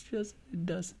 6. Brooks, Justin, and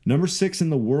Dustin. Number 6 in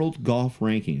the World Golf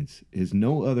Rankings is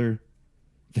no other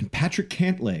than Patrick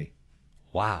Cantlay.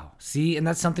 Wow. See, and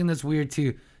that's something that's weird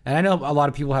too. And I know a lot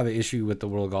of people have an issue with the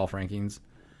World Golf Rankings.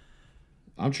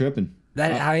 I'm tripping.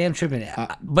 I am tripping.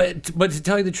 But to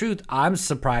tell you the truth, I'm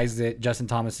surprised that Justin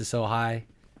Thomas is so high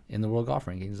in the World Golf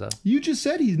Rankings, though. You just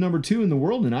said he's number 2 in the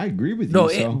world, and I agree with you.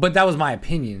 No, but that was my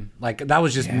opinion. Like, that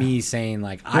was just me saying,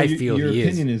 like, I feel your he is. Your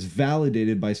opinion is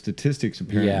validated by statistics,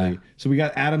 apparently. Yeah. So we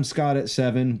got Adam Scott at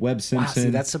 7, Webb Simpson. Wow,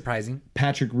 see, that's surprising.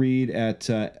 Patrick Reed at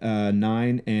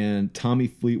 9, and Tommy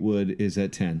Fleetwood is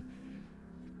at 10.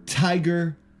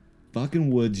 Tiger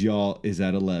Fucking Woods, y'all, is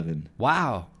at 11.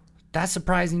 Wow. That's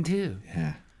surprising, too.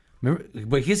 Yeah. Remember,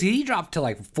 but he dropped to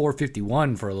like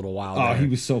 451 for a little while. Oh, he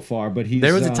was so far, but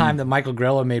there was a time that Michael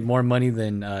Grella made more money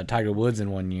than Tiger Woods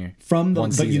in 1 year.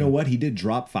 But you know what? He did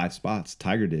drop 5 spots.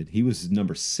 Tiger did. He was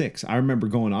number 6. I remember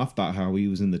going off about how he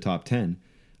was in the top 10,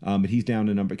 but he's down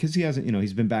to number because he hasn't.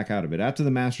 He's been back out of it after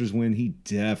the Masters win. He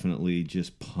definitely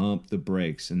just pumped the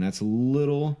brakes, and that's a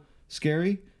little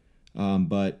scary.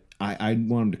 But I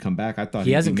want him to come back. I thought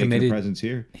he hasn't committed a presence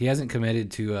here. He hasn't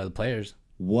committed to the players.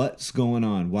 What's going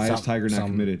on? Why is Tiger not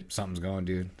committed? Something's going,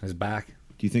 dude. His back.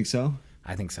 Do you think so?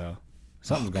 I think so.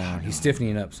 Something's going on. He's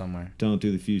stiffening up somewhere. Don't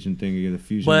do the fusion thing again. The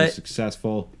fusion is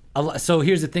successful. So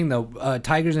here's the thing, though.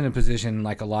 Tiger's in a position,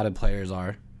 like a lot of players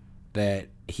are, that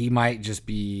he might just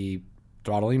be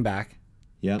throttling back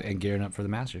and gearing up for the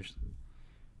Masters.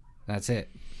 That's it.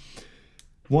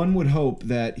 One would hope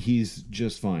that he's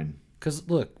just fine. Because,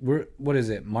 look, we're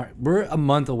a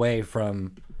month away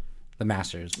from the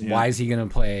Masters. Yeah. Why is he going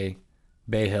to play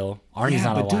Bay Hill? Arnie's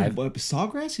not alive. Dude,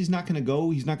 Sawgrass, he's not going to go.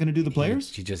 He's not going to do the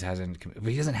players. He just hasn't.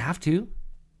 But he doesn't have to.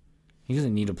 He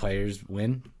doesn't need a players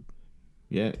win.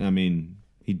 Yeah, I mean,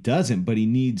 he doesn't, but he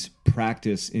needs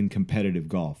practice in competitive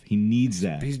golf. He needs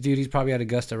that. He's probably at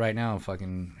Augusta right now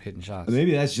fucking hitting shots.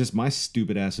 Maybe that's just my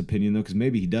stupid ass opinion, though, because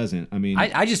maybe he doesn't. I mean,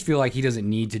 I just feel like he doesn't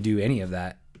need to do any of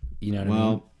that. You know what I mean?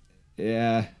 Well,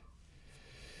 yeah.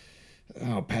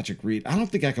 Oh, Patrick Reed. I don't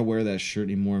think I can wear that shirt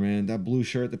anymore, man. That blue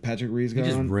shirt that Patrick Reed's got on.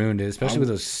 He just ruined it, especially with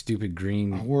those stupid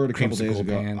green. I wore it a couple days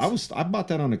ago. Pants. I bought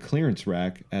that on a clearance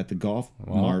rack at the golf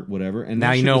mart, whatever. And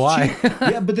now you know why.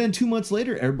 Yeah, but then 2 months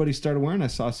later, everybody started wearing. I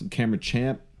saw some Cameron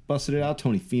Champ busted it out.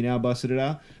 Tony Finau busted it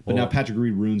out. But now Patrick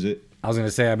Reed ruins it. I was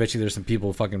gonna say, I bet you there's some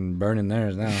people fucking burning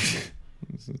theirs now.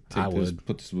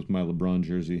 Put this with my LeBron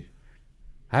jersey.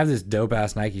 I have this dope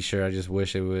ass Nike shirt. I just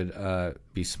wish it would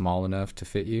be small enough to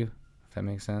fit you. If that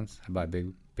makes sense. I buy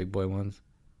big boy ones.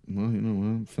 Well, you know what?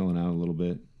 I'm filling out a little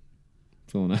bit.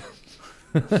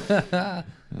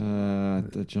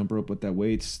 The jump rope with that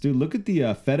weights. Dude, look at the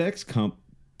FedEx Cup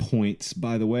points,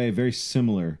 by the way. Very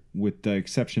similar, with the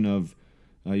exception of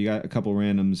you got a couple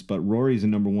randoms, but Rory's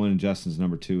in number 1 and Justin's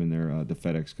number 2 in their the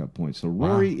FedEx Cup points. So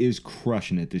Rory is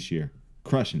crushing it this year.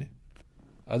 Crushing it.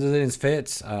 Other than his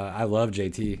fits, I love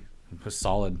JT. He's a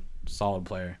solid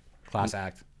player. Class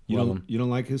act. You don't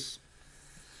like his...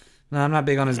 No, I'm not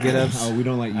big on his get-ups. Oh, you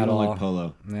don't like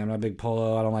Polo. Yeah, I'm not a big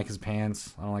Polo. I don't like his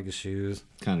pants. I don't like his shoes.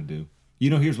 Kind of do.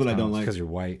 Here's what I don't like. Because you're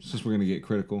white. Since we're going to get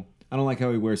critical. I don't like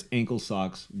how he wears ankle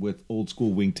socks with old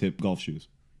school wingtip golf shoes.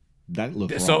 That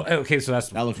looks wrong.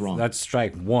 That looks wrong. That's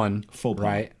strike 1. Full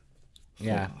right?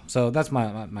 Yeah. So that's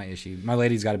my issue. My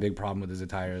lady's got a big problem with his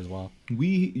attire as well.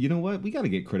 You know what? We got to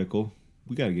get critical.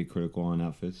 We got to get critical on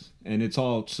outfits. And it's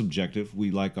all subjective.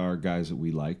 We like our guys that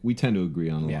we like. We tend to agree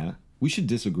on a lot. We should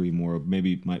disagree more.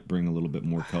 Maybe it might bring a little bit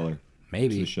more color to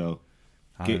the show.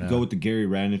 Go with the Gary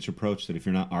Radnich approach that if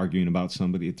you're not arguing about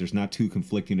somebody, if there's not 2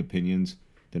 conflicting opinions,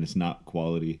 then it's not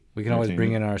quality. We can always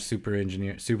bring in our super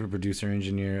producer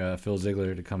engineer, Phil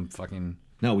Ziegler, to come fucking...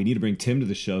 No, we need to bring Tim to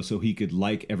the show so he could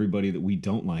like everybody that we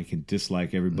don't like and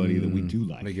dislike everybody that we do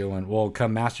like. Big good one. Well,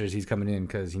 come Masters, he's coming in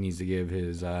because he needs to give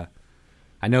his... I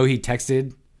know he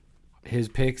texted his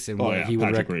picks and what he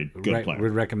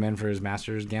would recommend for his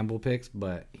Masters gamble picks,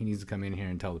 but he needs to come in here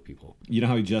and tell the people. You know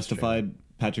how he justified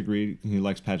Patrick Reed? He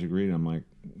likes Patrick Reed. I'm like,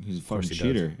 he's a fucking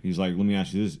cheater. He's like, let me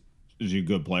ask you this: is he a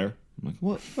good player? I'm like,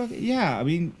 what? Yeah, I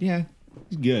mean, yeah,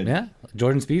 he's good. Yeah,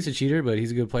 Jordan Spieth's a cheater, but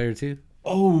he's a good player too.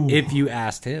 Oh, if you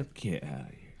asked him, get out of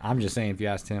here. I'm just saying, if you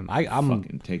asked him, I'm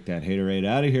fucking take that haterade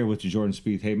out of here with your Jordan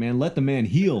Spieth. Hey man, let the man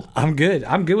heal. I'm good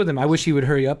with him. I wish he would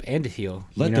hurry up and heal.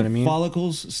 Let the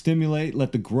follicles stimulate,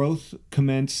 let the growth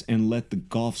commence, and let the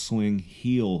golf swing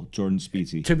heal. Jordan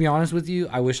Spieth. To be honest with you,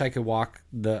 I wish I could walk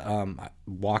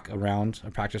around a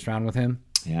practice round with him.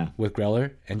 Yeah, with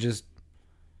Greller, and just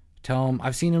tell him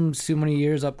I've seen him so many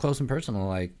years up close and personal.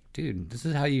 Like, dude, this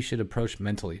is how you should approach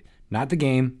mentally. Not the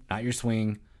game, not your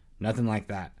swing, nothing like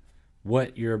that.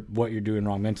 What you're doing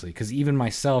wrong mentally, because even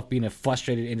myself being a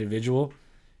frustrated individual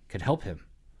could help him.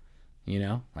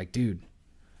 Like, dude,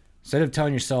 instead of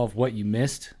telling yourself what you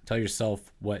missed, tell yourself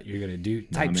what you're gonna do.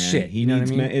 Shit. He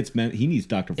needs he needs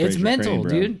Dr. Fraser. It's mental,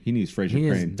 Crane, dude. He needs Fraser Crane. He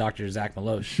needs Dr. Zach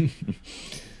Maloche.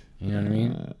 You know what I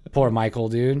mean? Poor Michael,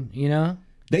 dude.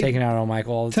 Taking out on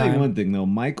Michael all the time. Tell you one thing, though.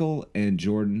 Michael and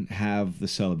Jordan have the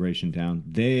celebration down.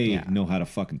 They know how to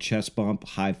fucking chest bump,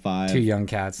 high five. 2 young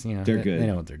cats, they're good. They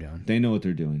know what they're doing. They know what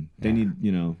they're doing. They need,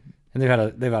 And they've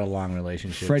had a long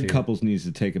relationship. Fred Couples needs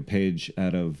to take a page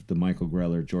out of the Michael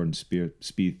Greller, Jordan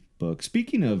Spieth book.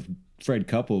 Speaking of Fred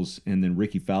Couples and then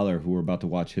Rickie Fowler, who we're about to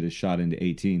watch hit his shot into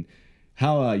 18,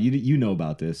 How you know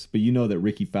about this, but you know that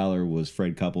Rickie Fowler was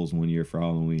Fred Couples one year for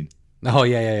Halloween. Oh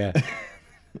yeah.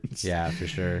 Yeah, for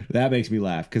sure. That makes me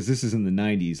laugh because this is in the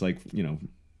 90s, like, you know,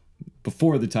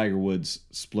 before the Tiger Woods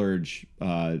splurge.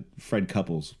 Fred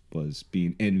Couples was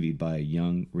being envied by a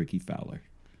young Rickie Fowler.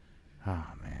 Oh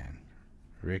man,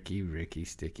 Ricky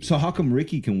Sticky. So how come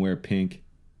Rickie can wear pink,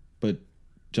 but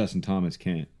Justin Thomas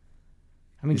can't?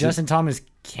 I mean, Justin Thomas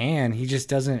can. He just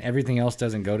doesn't. Everything else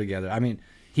doesn't go together. I mean,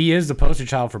 he is the poster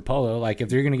child for polo. Like,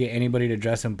 if you're gonna get anybody to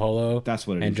dress in polo, that's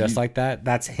what it and is. Dress like that,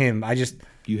 that's him.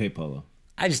 You hate polo.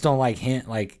 I just don't like him.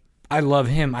 Like, I love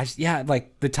him. Like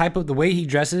the way he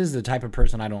dresses, the type of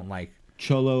person I don't like.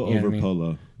 Cholo over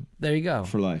polo. There you go.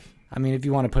 For life. I mean, if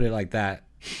you want to put it like that,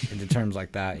 into terms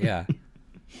like that, yeah,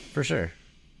 for sure.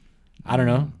 I don't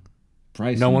know.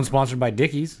 Price. No one's sponsored by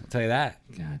Dickies. I'll tell you that.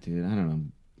 God, dude, I don't know.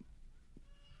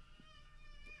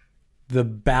 The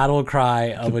battle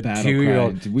cry of a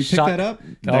 2-year-old. Did we pick that up?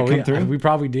 Did that come through? We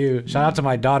probably do. Shout out to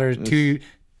my daughter.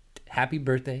 Happy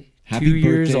birthday. Happy 2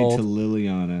 years birthday old. to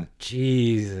Liliana.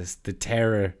 Jesus, the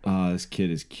terror. This kid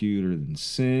is cuter than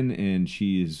Sin, and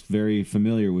she is very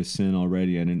familiar with Sin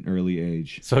already at an early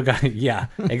age. So it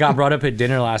got brought up at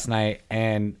dinner last night,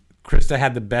 and Krista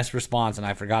had the best response, and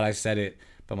I forgot I said it,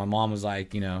 but my mom was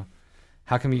like, you know,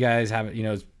 how come you guys haven't, you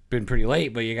know, it's been pretty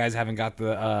late, but you guys haven't got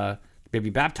the baby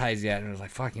baptized yet? And I was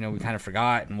like, fuck, you know, we kind of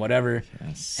forgot and whatever.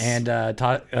 Yes. And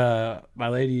my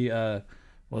lady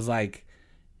was like,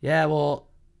 yeah, well,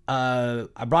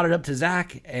 I brought it up to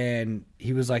Zach, and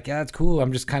he was like, yeah, that's cool.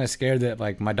 I'm just kind of scared that,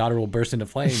 like, my daughter will burst into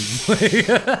flames.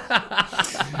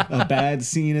 A bad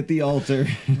scene at the altar.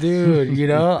 Dude, you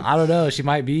know, I don't know. She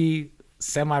might be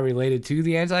semi-related to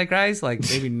the Antichrist. Like,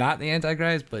 maybe not the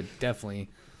Antichrist, but definitely.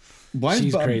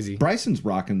 She's crazy. Bryson's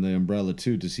rocking the umbrella,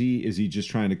 too. Is he just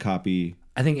trying to copy?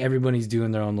 I think everybody's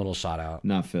doing their own little shout out.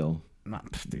 Not Phil.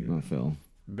 Not Phil.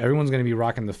 Everyone's going to be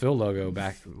rocking the Phil logo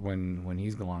back when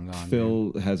he's long gone.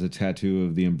 Phil has a tattoo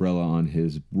of the umbrella on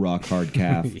his rock hard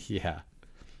calf. Yeah.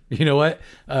 You know what?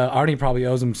 Arnie probably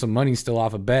owes him some money still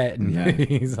off a bet, and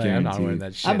he's like, I'm not wearing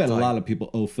that shit. I bet a lot of people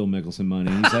owe Phil Mickelson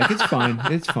money. He's like, it's fine.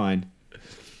 It's fine.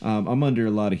 I'm under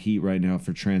a lot of heat right now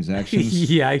for transactions.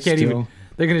 Yeah, I can't even.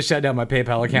 They're going to shut down my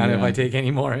PayPal account if I take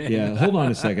any more. Yeah, hold on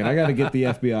a second. I got to get the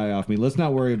FBI off me. Let's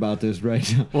not worry about this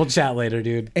right now. We'll chat later,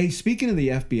 dude. Hey, speaking of the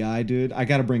FBI, dude, I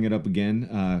got to bring it up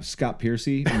again. Scott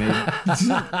Piercy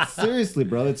seriously,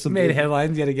 bro, made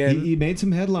headlines yet again. He made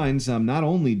some headlines. Not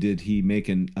only did he make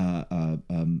an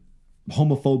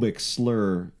homophobic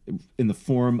slur in the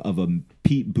form of a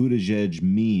Pete Buttigieg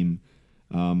meme.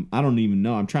 I don't even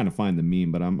know. I'm trying to find the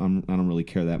meme, but I don't really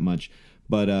care that much.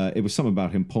 But it was something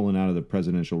about him pulling out of the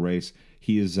presidential race.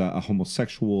 He is a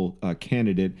homosexual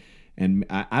candidate, and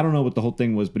I don't know what the whole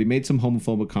thing was, but he made some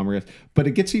homophobic comments. But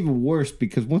it gets even worse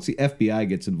because once the FBI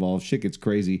gets involved, shit gets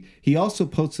crazy. He also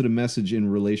posted a message in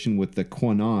relation with the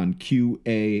QAnon,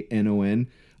 QAnon,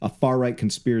 a far-right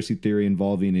conspiracy theory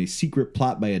involving a secret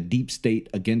plot by a deep state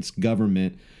against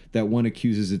government that one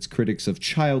accuses its critics of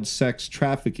child sex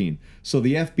trafficking. So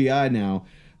the FBI now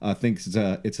thinks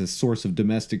it's a source of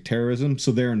domestic terrorism,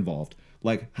 so they're involved.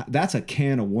 Like, that's a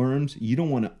can of worms you don't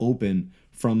want to open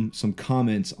from some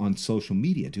comments on social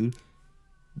media, dude.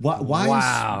 Why?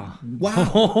 Wow!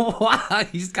 Wow!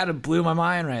 You just kind of blew my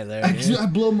mind right there.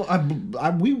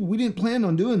 We didn't plan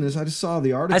on doing this. I just saw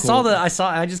the article.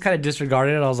 I just kind of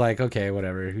disregarded it. I was like, okay,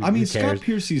 whatever. Who cares? Scott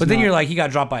Piercy's. But then you're like, he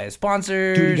got dropped by his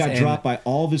sponsors. Dude, he got dropped by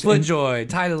all of his.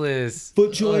 Titleist,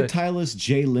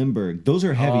 Jay Lindbergh. Those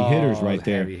are heavy hitters right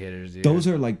there. Heavy hitters, dude. Those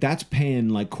are like, that's paying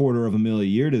like $250,000 a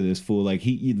year to this fool. Like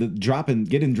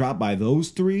getting dropped by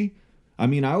those three. I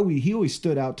mean, he always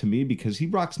stood out to me because he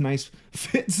rocks nice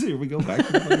fits. Here we go back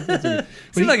to the fucking fits.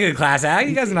 Seems like a class act.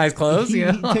 He got some nice clothes. He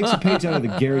takes a page out of the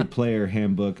Gary Player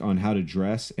handbook on how to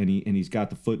dress, and he's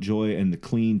got the FootJoy and the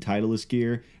clean Titleist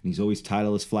gear, and he's always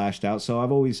Titleist flashed out. So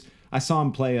I saw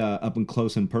him play up and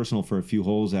close and personal for a few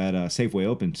holes at Safeway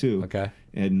Open too. Okay.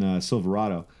 In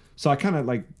Silverado. So I kind of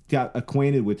like got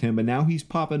acquainted with him, but now he's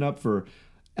popping up for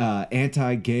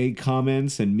anti-gay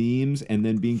comments and memes, and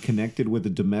then being connected with a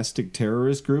domestic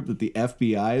terrorist group that the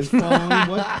FBI is following.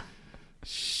 What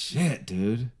shit,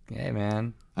 dude? Hey,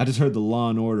 man. I just heard the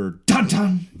Law and Order dun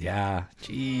dun. Yeah,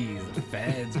 jeez, the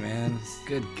feds, man.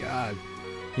 Good God.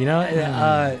 You know,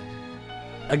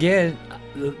 again,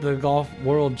 the golf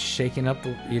world shaking it up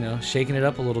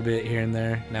a little bit here and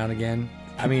there now and again.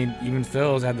 I mean, even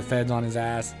Phil's had the feds on his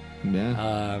ass.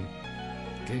 Yeah.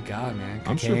 Good God, man.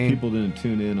 Cocaine. I'm sure people didn't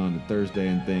tune in on a Thursday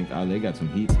and think, oh, they got some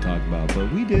heat to talk about,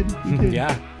 but we did.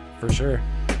 Yeah, for sure.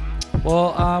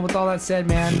 Well, with all that said,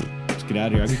 man, let's get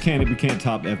out of here. We can't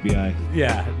top FBI.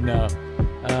 Yeah, no.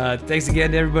 Thanks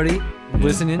again to everybody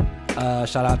listening.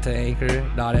 Shout out to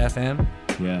Anchor.fm.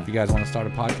 Yeah. If you guys want to start a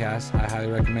podcast, I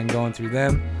highly recommend going through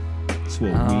them. That's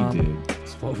what we did.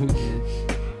 That's what we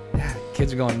did. Yeah,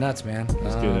 kids are going nuts, man.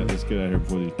 Let's get out of here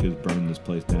before these kids burn this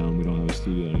place down. We don't have a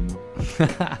studio anymore.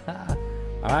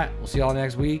 All right. We'll see y'all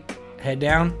next week. Head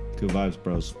down. Good vibes,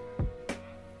 bros.